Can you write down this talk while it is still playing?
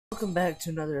welcome back to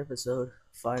another episode of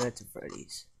Five Nights at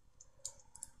Freddy's.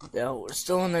 Now, we're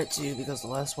still on night 2 because the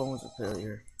last one was a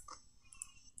failure.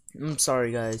 I'm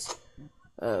sorry, guys,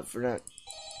 for not...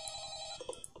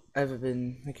 I haven't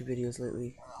been making videos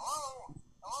lately. Hello?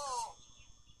 Hello?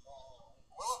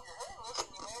 Well, if you're hearing this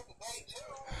and you made it to day 2,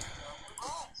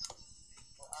 congrats.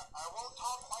 I won't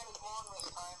talk quite as long this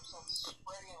time since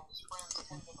Freddy and his friends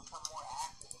tend to become more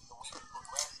active as the week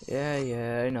progresses. Yeah,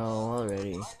 I know,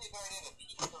 already. It might be a good idea to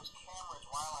peek at those cameras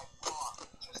while I talk,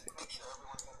 just to make sure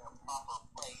everyone's in their proper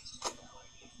place.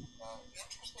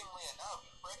 Interestingly enough,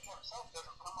 Freddy himself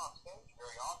doesn't come off stage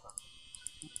very often.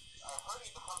 I've heard he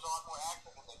becomes a lot more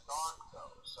active in the dark,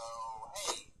 though, so,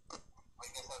 hey, I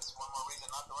guess that's one more reason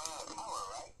not to run out of power,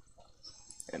 right?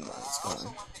 And I mine's also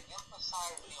gone. want to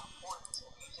emphasize the importance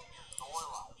of using your door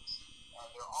lights.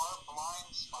 There are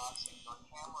blind spots in your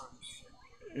camera view.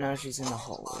 Now she's in the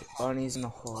hallway. Bonnie's in the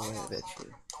hallway, I bet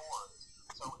you.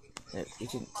 So Yep, if you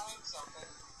can... find something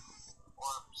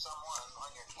or someone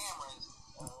on your cameras,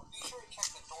 be sure to check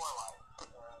the door light.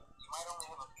 You might only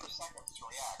have a few seconds to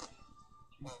react.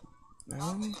 Not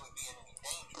that you would be in any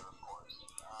danger, of course.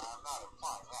 I'm not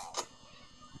implying that.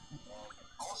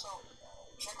 Also,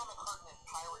 check on the curtain in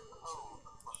Pirate Cove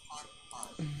from time to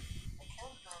time. The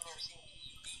character in there seems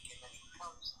unique in that he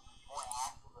becomes more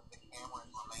active if the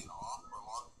cameras remain off for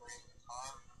long periods of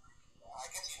time. I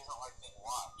guess he doesn't like being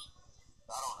watched.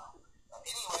 I don't know.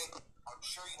 Anyway, I'm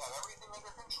sure you have everything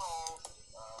under control.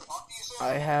 Talk to you soon.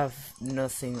 I have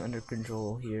nothing under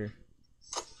control here.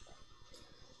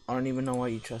 I don't even know why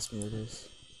you trust me with this.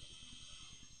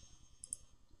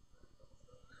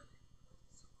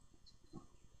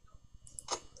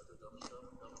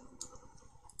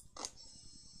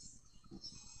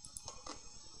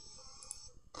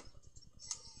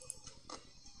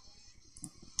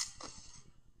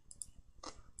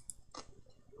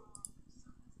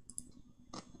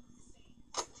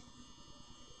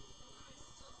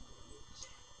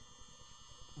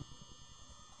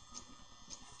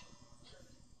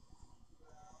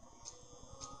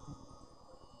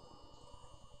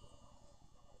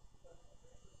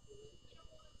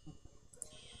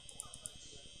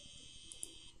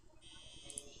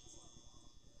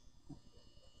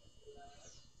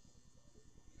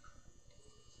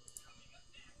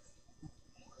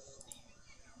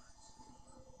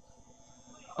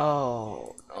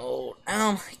 Oh, no,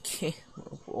 ow, my camera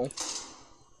won't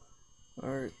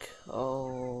work.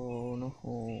 Oh, no.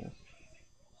 No.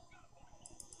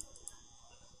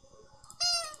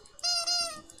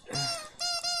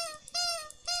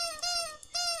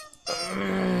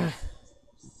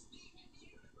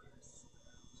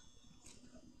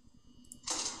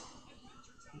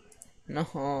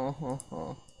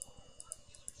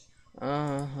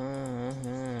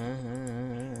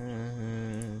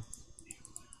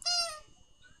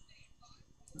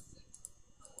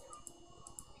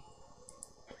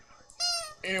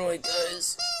 Anyway,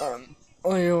 guys,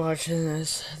 while you're watching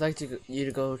this, I'd like you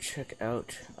to go check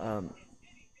out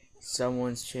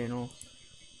someone's channel.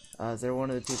 They're one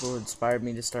of the people who inspired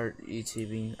me to start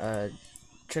YouTubing.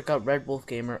 Check out Red Wolf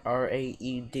Gamer,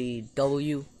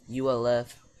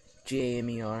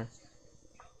 RAEDWULFGAMER.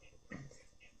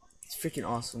 It's freaking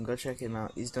awesome. Go check him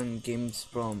out. He's done games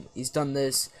from. He's done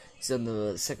this. He's done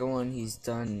the second one. He's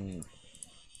done.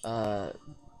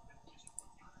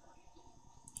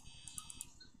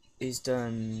 He's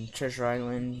done Treasure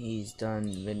Island. He's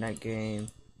done Midnight Game.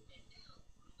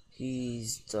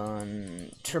 He's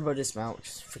done Turbo Dismount, which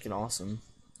is freaking awesome.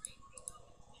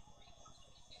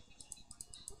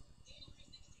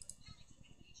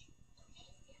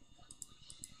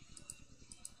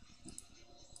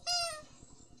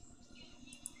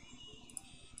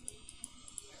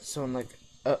 So, unlike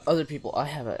other people, I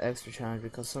have an extra challenge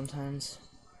because sometimes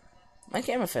my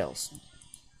camera fails.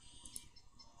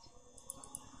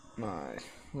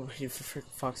 What do you for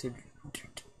FOXY?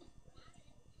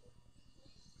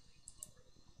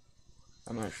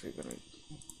 I'm actually gonna,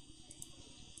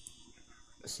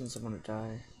 since I'm gonna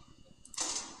die.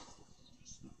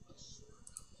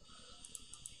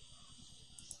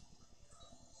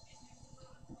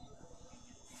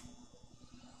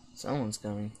 Someone's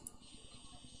coming.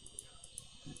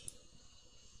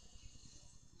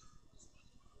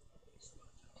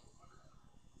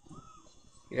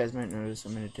 You guys might notice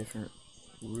I'm in a different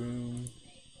room.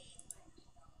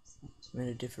 I'm in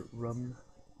a different room.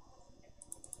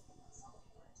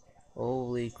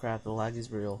 Holy crap, the lag is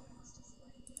real.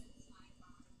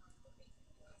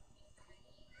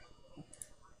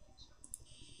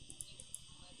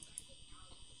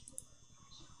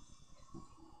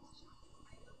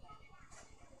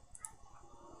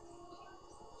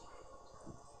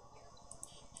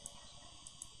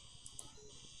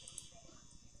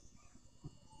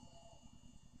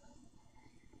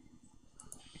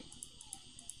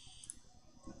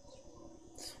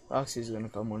 Foxy's gonna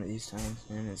come one of these times,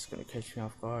 and it's gonna catch me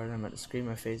off guard. I'm gonna scream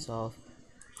my face off.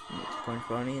 I'm gonna punch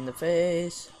Bonnie in the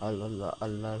face.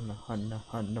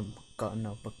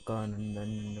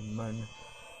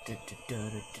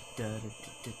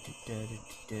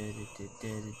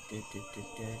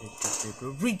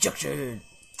 Rejection!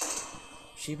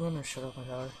 She wanna shut up my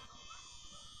daughter?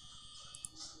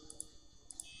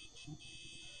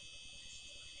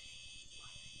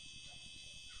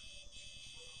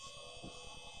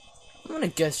 I'm gonna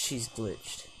guess she's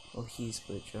glitched. Oh, he's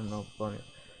glitched. I don't know. Bonnie.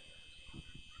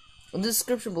 In the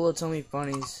description below, tell me if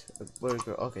Bonnie's a boy or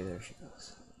girl. Okay, there she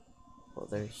goes. Well,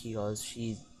 there he goes.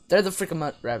 There the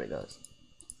freaking rabbit goes.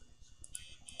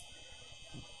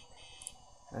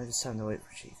 I just have to wait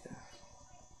for Chica.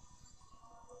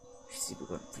 See if we're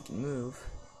gonna freaking move.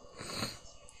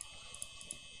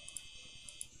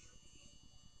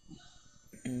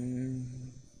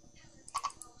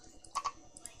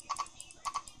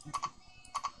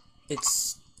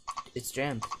 It's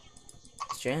jammed.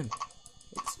 It's jammed.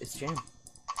 It's jammed.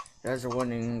 You guys are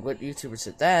wondering what YouTuber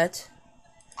said that.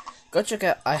 Go check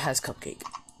out I Has Cupcake.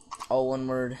 All one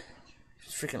word.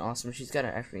 It's freaking awesome. She's got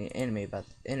an actually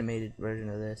animated version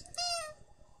of this.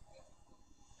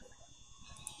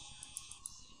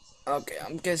 Okay,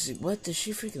 I'm guessing. What? Did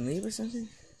she freaking leave or something?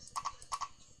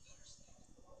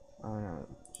 Oh no.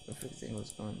 The freaking thing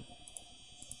was gone.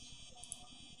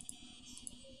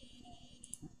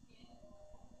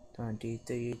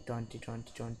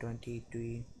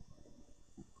 23.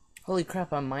 Holy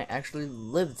crap, I might actually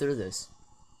live through this.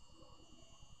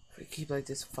 If we keep like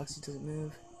this, Foxy doesn't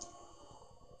move.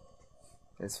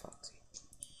 It's Foxy.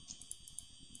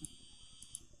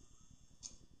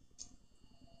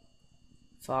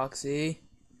 Foxy.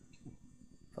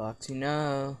 Foxy,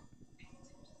 no.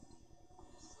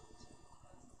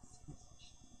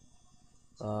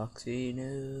 Foxy,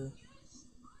 no.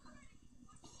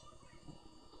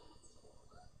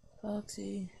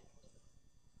 Foxy.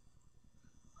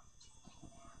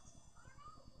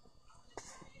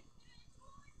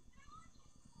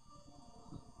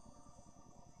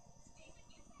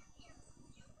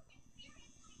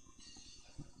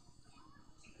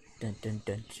 Dun dun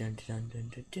dun dun dun dun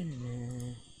dun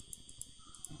dun.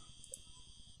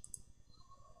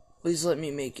 Please let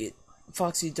me make it.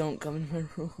 Foxy, don't come in my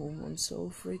room. I'm so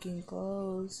freaking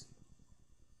close.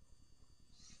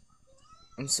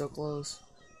 I'm so close.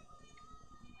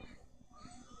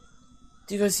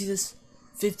 Do you guys see this?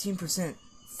 15%,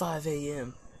 5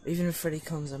 a.m. Even if Freddy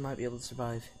comes, I might be able to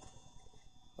survive.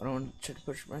 I don't want to try to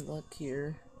push my luck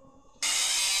here.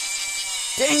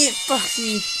 Dang it,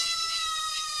 Foxy!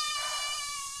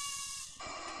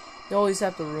 You always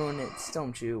have to ruin it,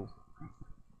 don't you?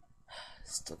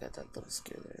 Still got that little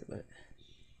scare there, but...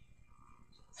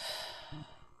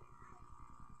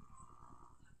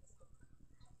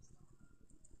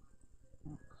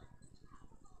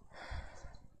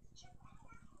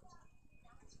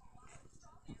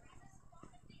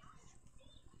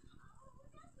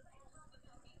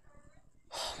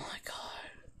 Oh my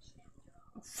god.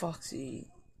 Foxy.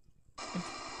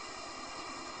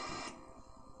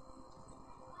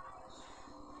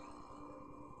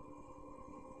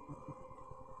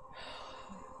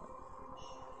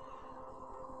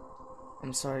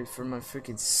 I'm sorry for my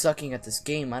freaking sucking at this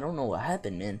game. I don't know what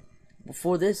happened, man.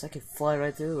 Before this, I could fly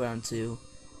right through round 2.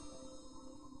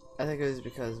 I think it was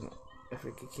because my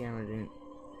freaking camera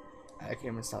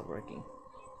camera stopped working.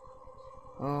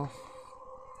 Oh.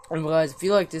 And guys, if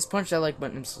you like this, punch that like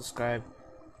button and subscribe.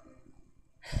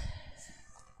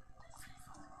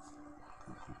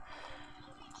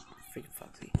 Freaking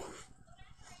Foxy.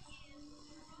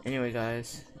 Anyway,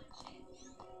 guys.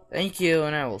 Thank you,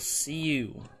 and I will see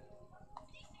you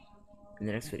in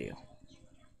the next video.